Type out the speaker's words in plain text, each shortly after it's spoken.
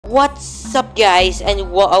What's up, guys? And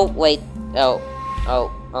oh wait,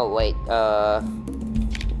 wait.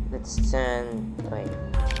 Let's turn. Wait.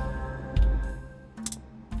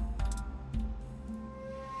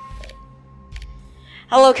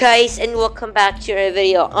 Hello, guys, and welcome back to a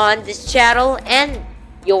video on this channel. And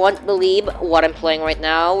you won't believe what I'm playing right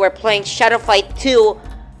now. We're playing Shadow Fight 2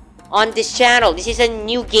 on this channel. This is a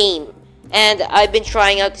new game, and I've been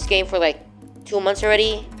trying out this game for like 2 months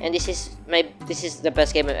already, and this is the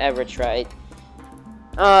best game I've ever tried.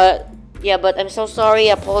 Yeah, but I'm so sorry.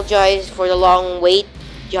 I apologize for the long wait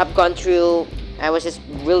you have gone through. I was just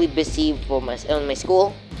really busy for my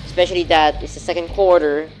school, especially that it's the second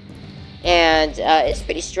quarter, and it's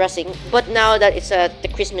pretty stressing. But now that it's the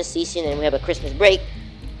Christmas season and we have a Christmas break,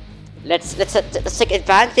 let's take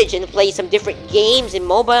advantage and play some different games in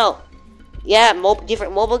mobile. Yeah,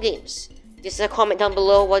 different mobile games. Just comment down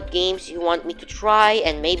below what games you want me to try,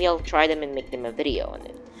 and maybe I'll try them and make them a video on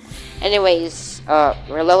it. Anyways,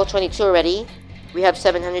 we're level 22 already. We have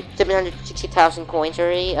 760,000 coins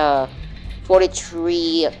already.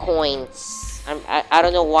 43 coins. I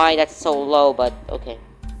don't know why that's so low, but okay.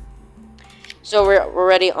 So we're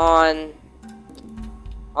already on.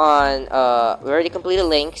 We already completed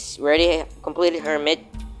Lynx. We already completed Hermit,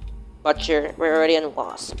 Butcher. We're already on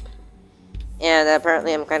Wasp. And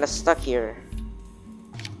apparently I'm kind of stuck here.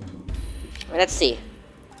 Let's see.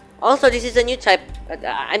 Also, this is a new type.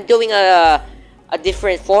 I'm doing a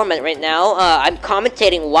different format right now. I'm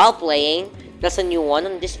commentating while playing. That's a new one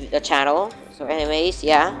on this channel. So anyways,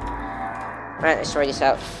 yeah. Alright, let's try this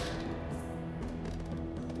out.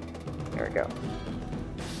 There we go.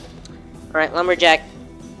 Alright, Lumberjack.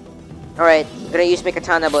 Alright, I'm gonna use my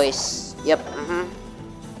katana, boys. Yep,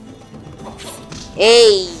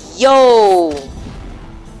 Hey, yo!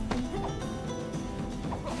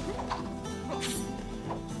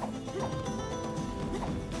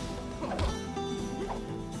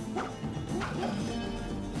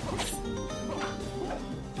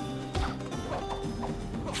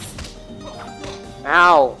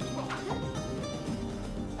 Ow!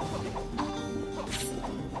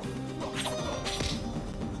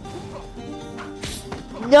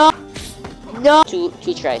 No! No!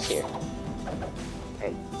 Two tries here.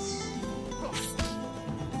 Right.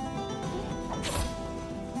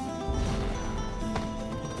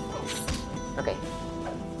 Okay.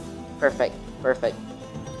 Perfect. Perfect.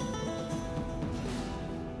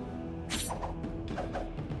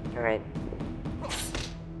 Alright.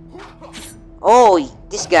 Oh,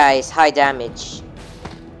 this guy is high damage.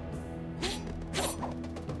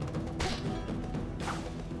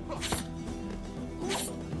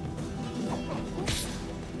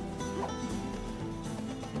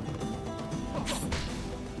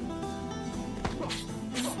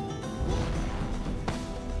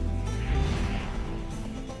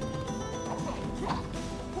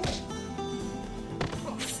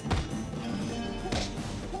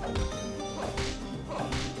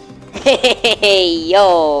 Hey,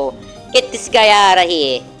 yo! Get this guy out of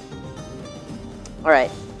here!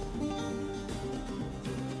 Alright.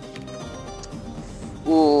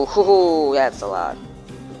 Ooh, hoo, hoo, that's a lot.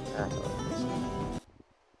 That's a lot.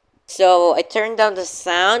 So, I turned down the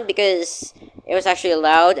sound because it was actually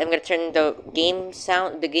loud. I'm gonna turn the game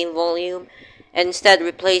sound, the game volume, and instead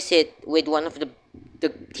replace it with one of the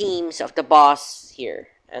themes of the boss here.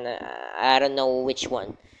 And I don't know which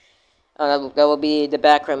one. That will be the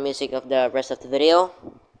background music of the rest of the video.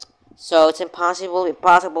 So it's impossible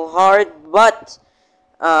hard, but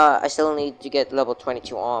I still need to get level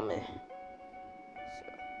 22 armor.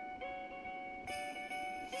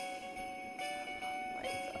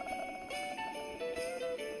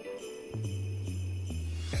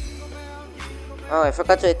 Oh, I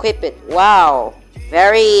forgot to equip it. Wow,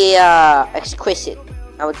 very exquisite,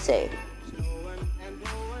 I would say.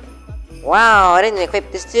 Wow, I didn't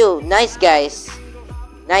equip this too. Nice, guys.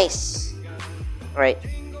 Nice. Alright.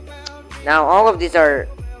 Now, all of these are...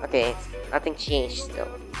 Okay, nothing changed still.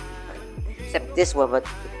 Except this one, but...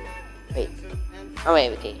 Wait. Oh,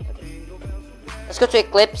 wait, okay. Let's go to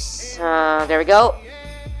Eclipse. There we go.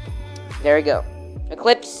 There we go.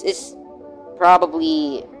 Eclipse is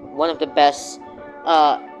probably one of the best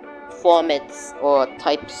formats or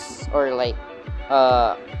types or like...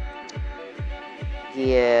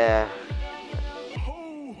 Yeah...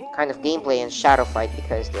 kind of gameplay in Shadow Fight,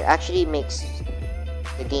 because it actually makes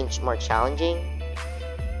the game more challenging.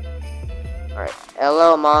 Alright,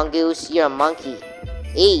 hello Mongoose, you're a monkey.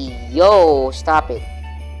 Hey, yo, stop it.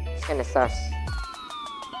 It's kinda sus.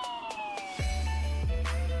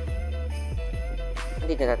 How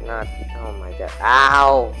did that not? Oh my god.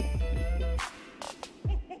 Ow!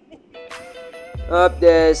 Up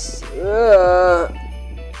this.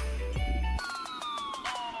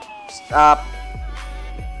 Stop.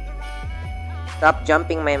 Stop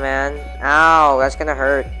jumping, my man. Ow, that's gonna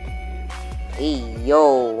hurt. Hey,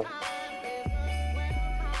 yo.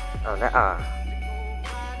 Oh,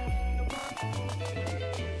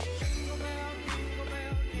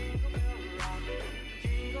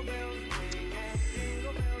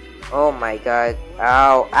 Oh my god.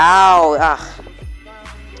 Ow. Ow.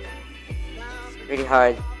 It's really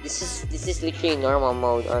hard. This is literally normal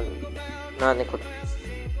mode on non-equipped,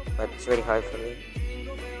 but it's really hard for me.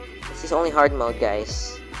 This is only hard mode,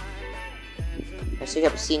 guys. As you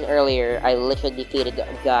have seen earlier, I literally defeated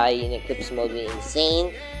a guy in Eclipse mode with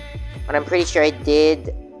Insane. But I'm pretty sure I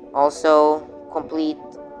did also complete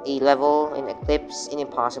a level in Eclipse in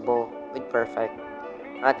Impossible with Perfect.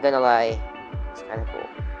 Not gonna lie, it's kinda cool.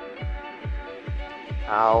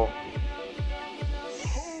 Ow.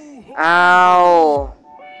 Ow!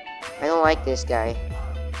 I don't like this guy.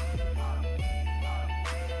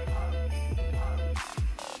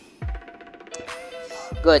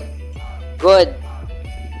 Good. Good.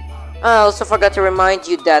 I also forgot to remind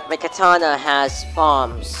you that my katana has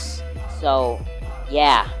bombs. So,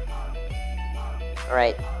 yeah.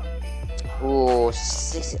 Alright. Ooh,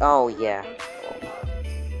 oh yeah.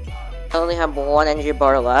 I only have one energy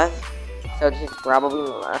bar left. So this is probably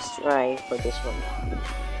my last try for this one.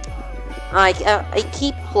 I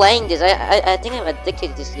keep playing this. I think I'm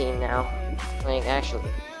addicted to this game now. Like, actually.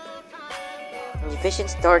 Efficient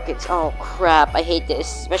targets. Oh crap! I hate this,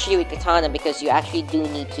 especially with katana, because you actually do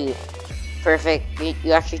need to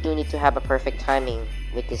You actually do need to have a perfect timing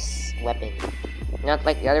with this weapon. Not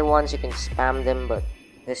like the other ones, you can spam them, but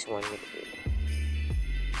this one.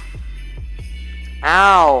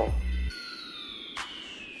 Ow!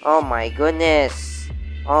 Oh my goodness!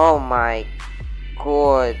 Oh my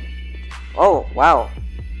god! Oh wow!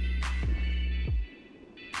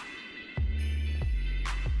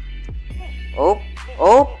 Oh,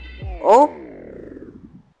 oh, oh!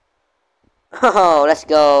 Oh, let's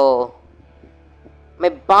go! My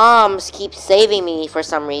bombs keep saving me for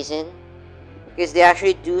some reason, because they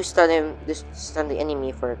actually do stun the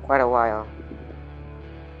enemy for quite a while.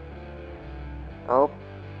 Oh!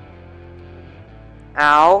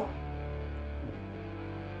 Ow!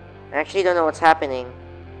 I actually don't know what's happening.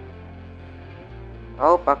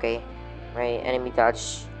 Oh, okay. My enemy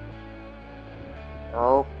dodge.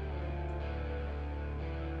 Oh.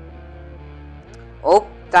 Oh,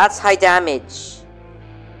 that's high damage.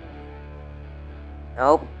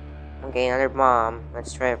 Nope. Okay, another bomb.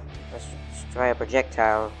 Let's try a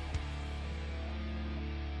projectile.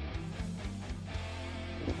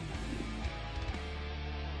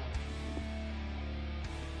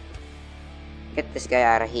 Get this guy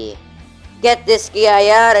out of here. Get this guy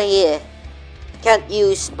out of here. Can't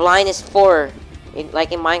use blindness 4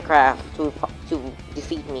 like in Minecraft to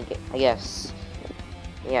defeat me, I guess.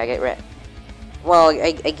 Yeah, get red. Well,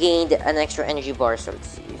 I gained an extra energy bar, so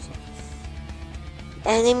let's use it.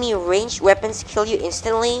 Enemy ranged weapons kill you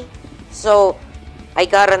instantly, so I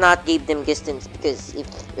gotta not give them distance, because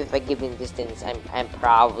if I give them distance, I'm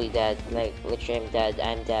probably dead. Like literally, I'm dead.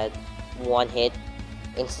 I'm dead. One hit,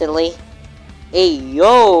 instantly. Hey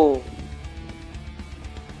yo!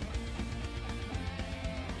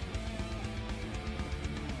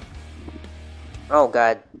 Oh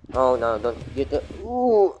god! Oh no! Don't get the.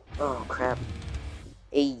 Ooh! Oh crap!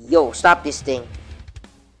 Hey yo! Stop this thing!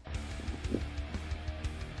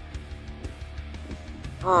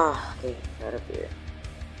 Oh, okay, out of here.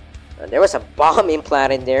 There was a bomb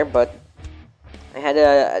implanted there, but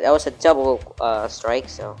that was a double strike,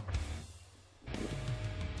 so.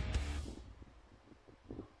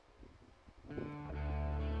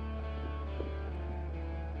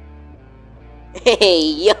 Hey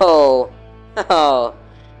yo! Oh,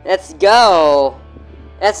 let's go!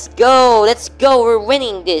 Let's go! Let's go! We're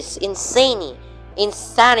winning this! Insanity!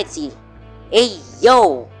 Hey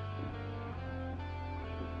yo!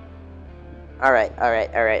 Alright.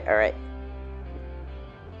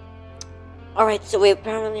 Alright, so we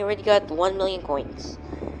apparently already got 1 million coins.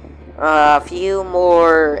 A few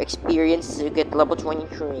more experience to get level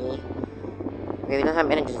 23. Okay, we don't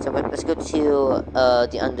have energy, so let's go to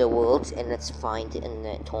the underworld and let's find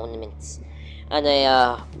a tournament. And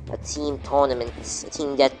a team tournament, a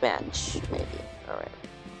team deathmatch, maybe. Alright.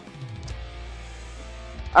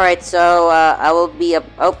 Alright, so I will be up.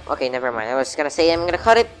 Oh, okay, never mind. I was gonna say I'm gonna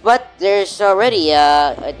cut it, but there's already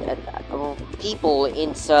people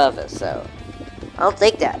in server, so I'll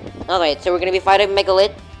take that. Alright, so we're gonna be fighting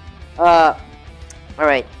Megalith.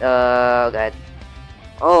 Alright, oh god.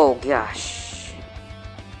 Oh gosh.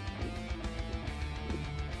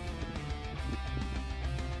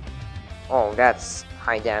 Oh, that's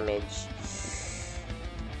high damage.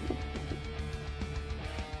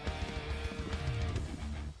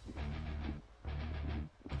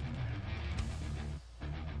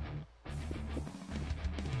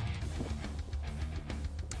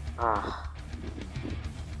 Ah.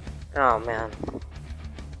 Oh man.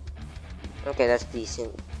 Okay, that's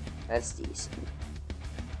decent. That's decent.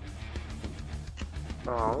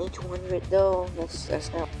 Oh, only 200 though.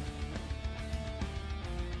 That's not.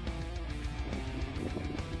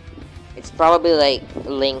 It's probably like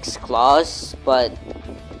Link's claws, but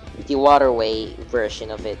the waterway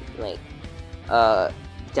version of it, like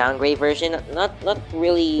downgrade version. Not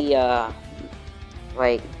really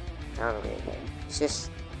like downgrade. It's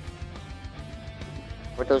just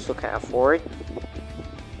for those who can afford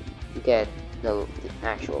to get the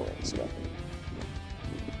actual Link's weapon.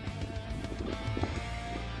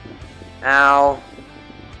 Ow.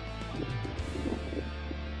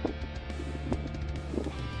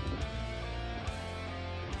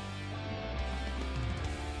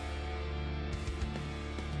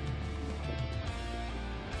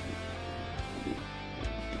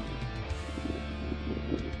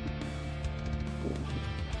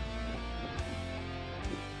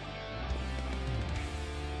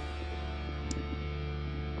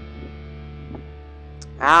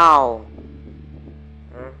 Ow.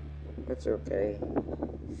 That's okay.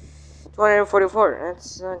 244.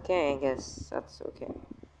 That's okay, I guess. That's okay.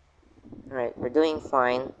 Alright, we're doing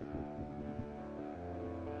fine.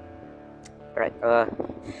 Alright,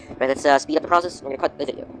 let's speed up the process. We're gonna cut the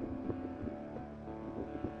video.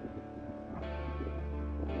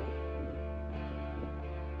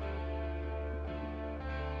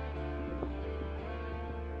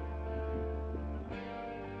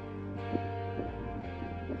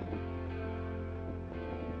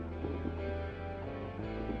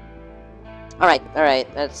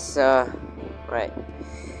 Alright, that's, right.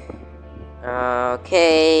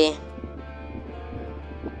 Okay.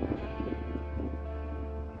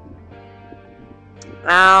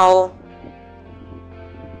 Ow.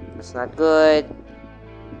 That's not good.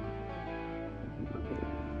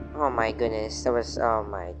 Oh my goodness, that was, oh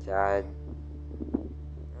my god.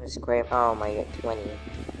 That was great. Oh my god, 20. Oh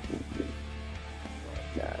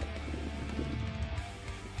my god.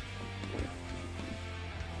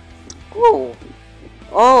 Ooh.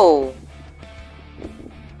 Oh.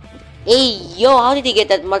 Hey, yo, how did he get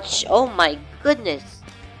that much? Oh my goodness.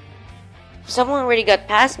 Someone already got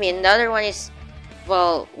past me, and the other one is,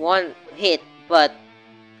 well, one hit, but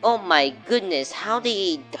oh my goodness, how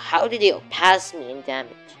did they pass me in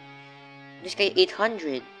damage? This guy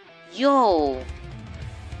 800. Yo.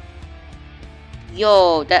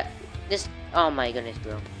 Yo, this, oh my goodness,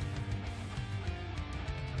 bro.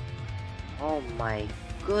 Oh my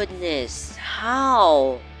goodness.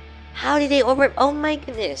 How did they over, oh my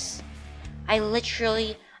goodness. I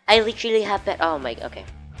literally have that, oh my, okay.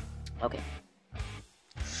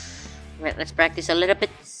 Right, let's practice a little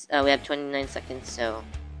bit. We have 29 seconds, so.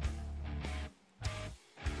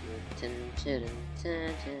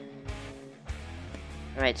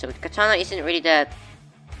 Alright, so Katana isn't really that,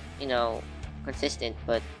 you know, consistent,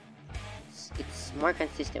 but it's more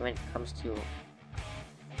consistent when it comes to.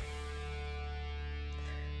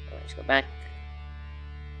 Let's go back.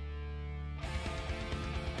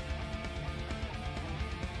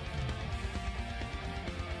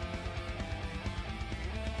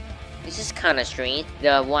 This is kind of strange.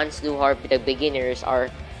 The ones who are the beginners are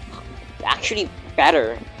actually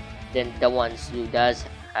better than the ones who does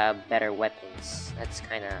have better weapons. That's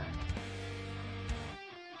kind of.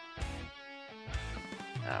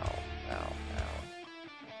 Ow.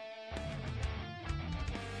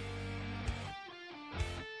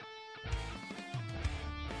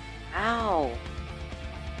 Ow.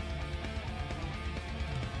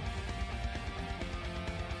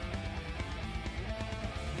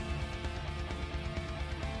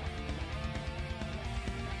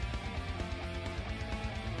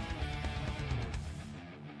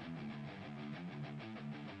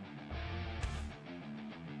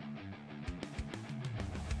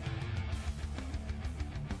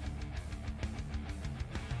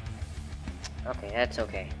 Okay, that's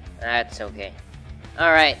okay. That's okay.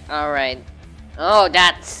 Alright. Oh,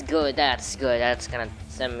 that's good. That's gonna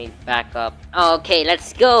send me back up. Okay,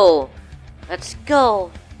 let's go. Let's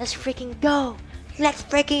freaking go. Let's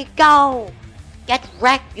freaking go. Get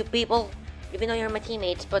wrecked, you people. Even though you're my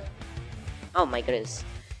teammates, but. Oh my goodness.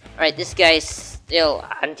 Alright, this guy's still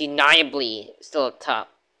undeniably still top.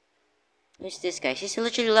 Who's this guy? She's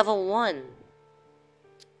literally level 1.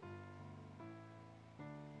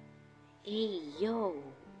 Hey, yo.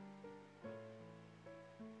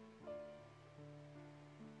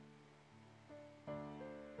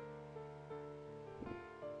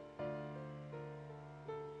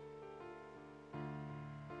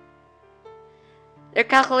 Their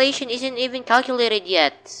calculation isn't even calculated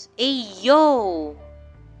yet. Hey yo!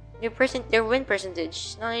 Their win percentage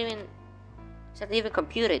is not even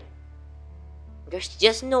computed. There's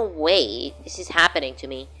just no way this is happening to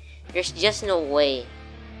me. There's just no way.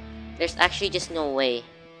 There's actually just no way.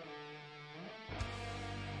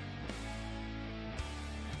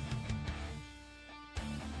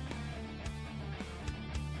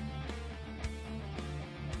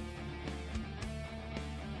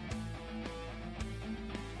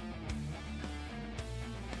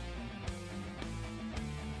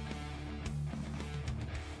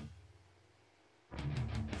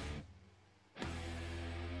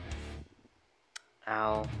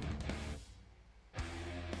 Ow.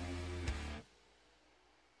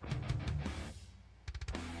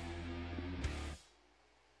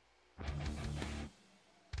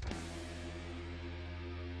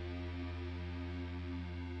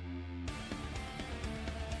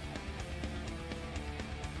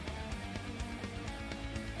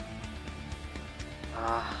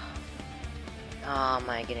 Oh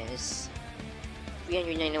my goodness.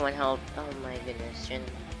 391 health. Oh my goodness.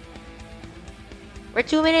 We're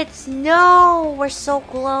 2 minutes. No, we're so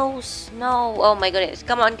close. No. Oh my goodness.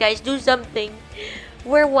 Come on, guys, do something.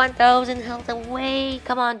 We're 1,000 health away.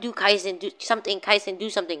 Come on, do Kaizen. Do something, Kaizen. Do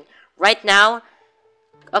something right now.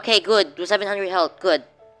 Okay, good. Do 700 health. Good.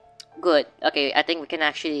 Good. Okay, I think we can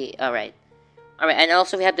actually. All right. All right, and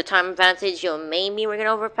also we have the time advantage. Yo, maybe we're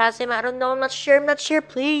gonna overpass him. I don't know. I'm not sure. I'm not sure.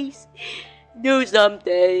 Please, do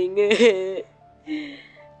something.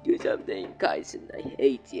 Do something, Kaizen. I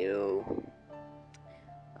hate you.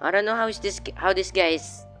 I don't know how this guy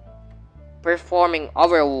is performing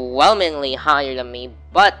overwhelmingly higher than me,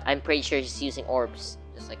 but I'm pretty sure he's using orbs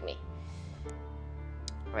just like me.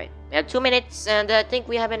 Right, we have 2 minutes, and I think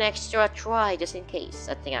we have an extra try just in case.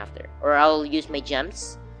 I think after, or I'll use my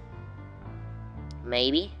gems.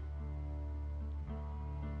 Maybe.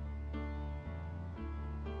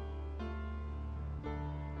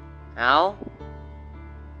 Ow.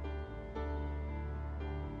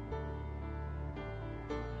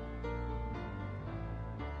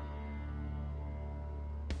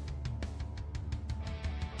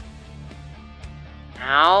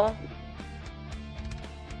 Ow.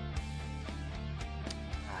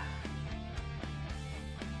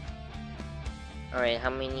 Alright, how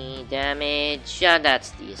many damage? Yeah,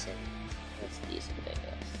 that's decent. That's decent, I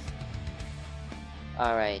guess.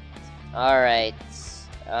 Alright. Alright.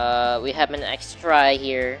 We have an extra try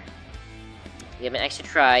here. We have an extra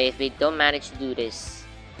try if we don't manage to do this.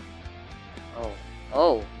 Oh.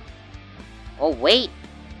 Oh. Oh, wait!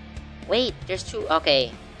 Wait, there's two.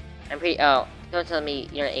 Okay. I'm pretty. Oh. Don't tell me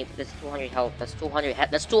you're not able. That's 200 health. That's 200.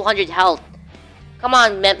 That's 200 health. Come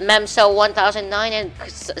on, Memso 1009 and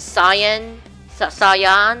Cyan.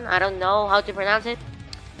 Cyan. I don't know how to pronounce it.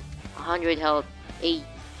 100 health. Hey,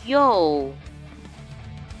 yo.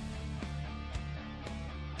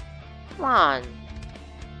 Come on.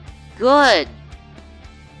 Good.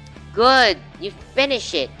 Good. You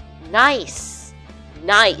finish it. Nice.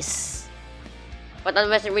 Nice. But that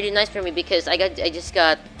wasn't really nice for me because I just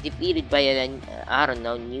got defeated by an I don't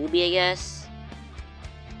know, newbie, I guess.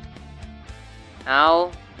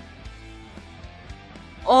 Ow.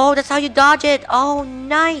 Oh, that's how you dodge it. Oh,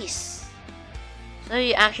 nice. So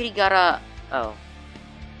you actually gotta. Oh.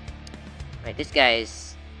 Right, this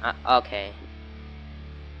guy's. Okay.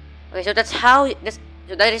 Okay, so that's how.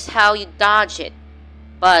 So that is how you dodge it.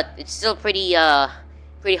 But it's still pretty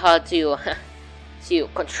pretty hard to to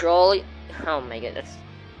control it. Oh my god, that's...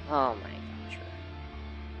 Oh my gosh.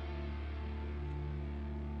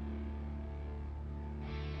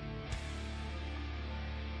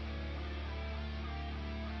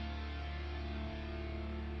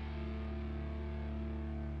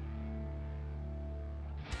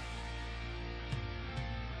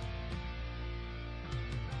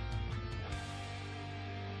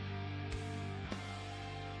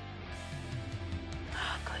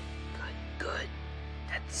 Good, good, good.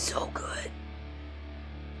 That's so good.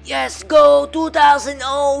 Yes, go 2000.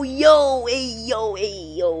 Oh, yo, hey, yo,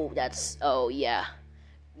 hey, yo. That's, oh, yeah.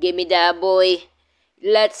 Give me that, boy.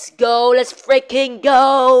 Let's go. Let's freaking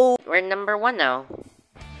go. We're number 1 now.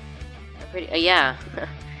 Pretty, yeah.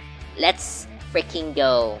 Let's freaking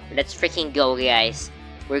go. Let's freaking go, guys.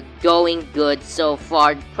 We're going good so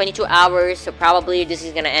far. 22 hours, so probably this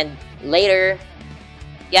is gonna end later.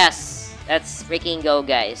 Yes, let's freaking go,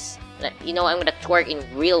 guys. You know, I'm gonna twerk in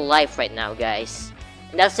real life right now, guys.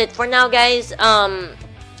 That's it for now, guys.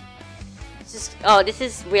 This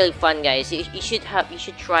is really fun, guys. You should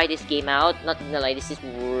try this game out. Not gonna lie, this is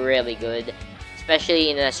really good. especially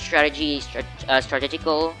in a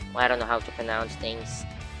strategical. I don't know how to pronounce things,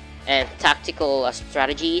 and tactical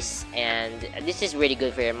strategies. And this is really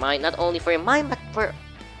good for your mind, not only for your mind but for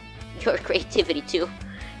your creativity too.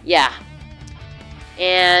 Yeah.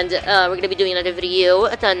 And we're gonna be doing another video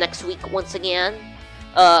next week once again.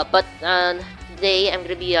 But today I'm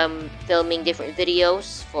gonna be filming different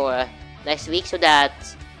videos for next week, so that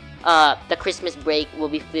the Christmas break will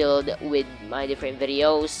be filled with my different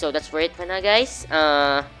videos. So that's for it for now, guys.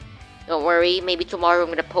 Don't worry, maybe tomorrow I'm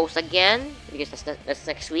gonna post again, because that's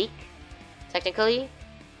next week, technically.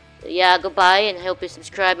 So yeah, goodbye, and I hope you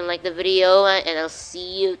subscribe and like the video, and I'll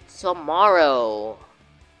see you tomorrow.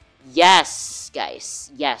 Yes,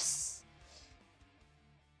 guys, yes.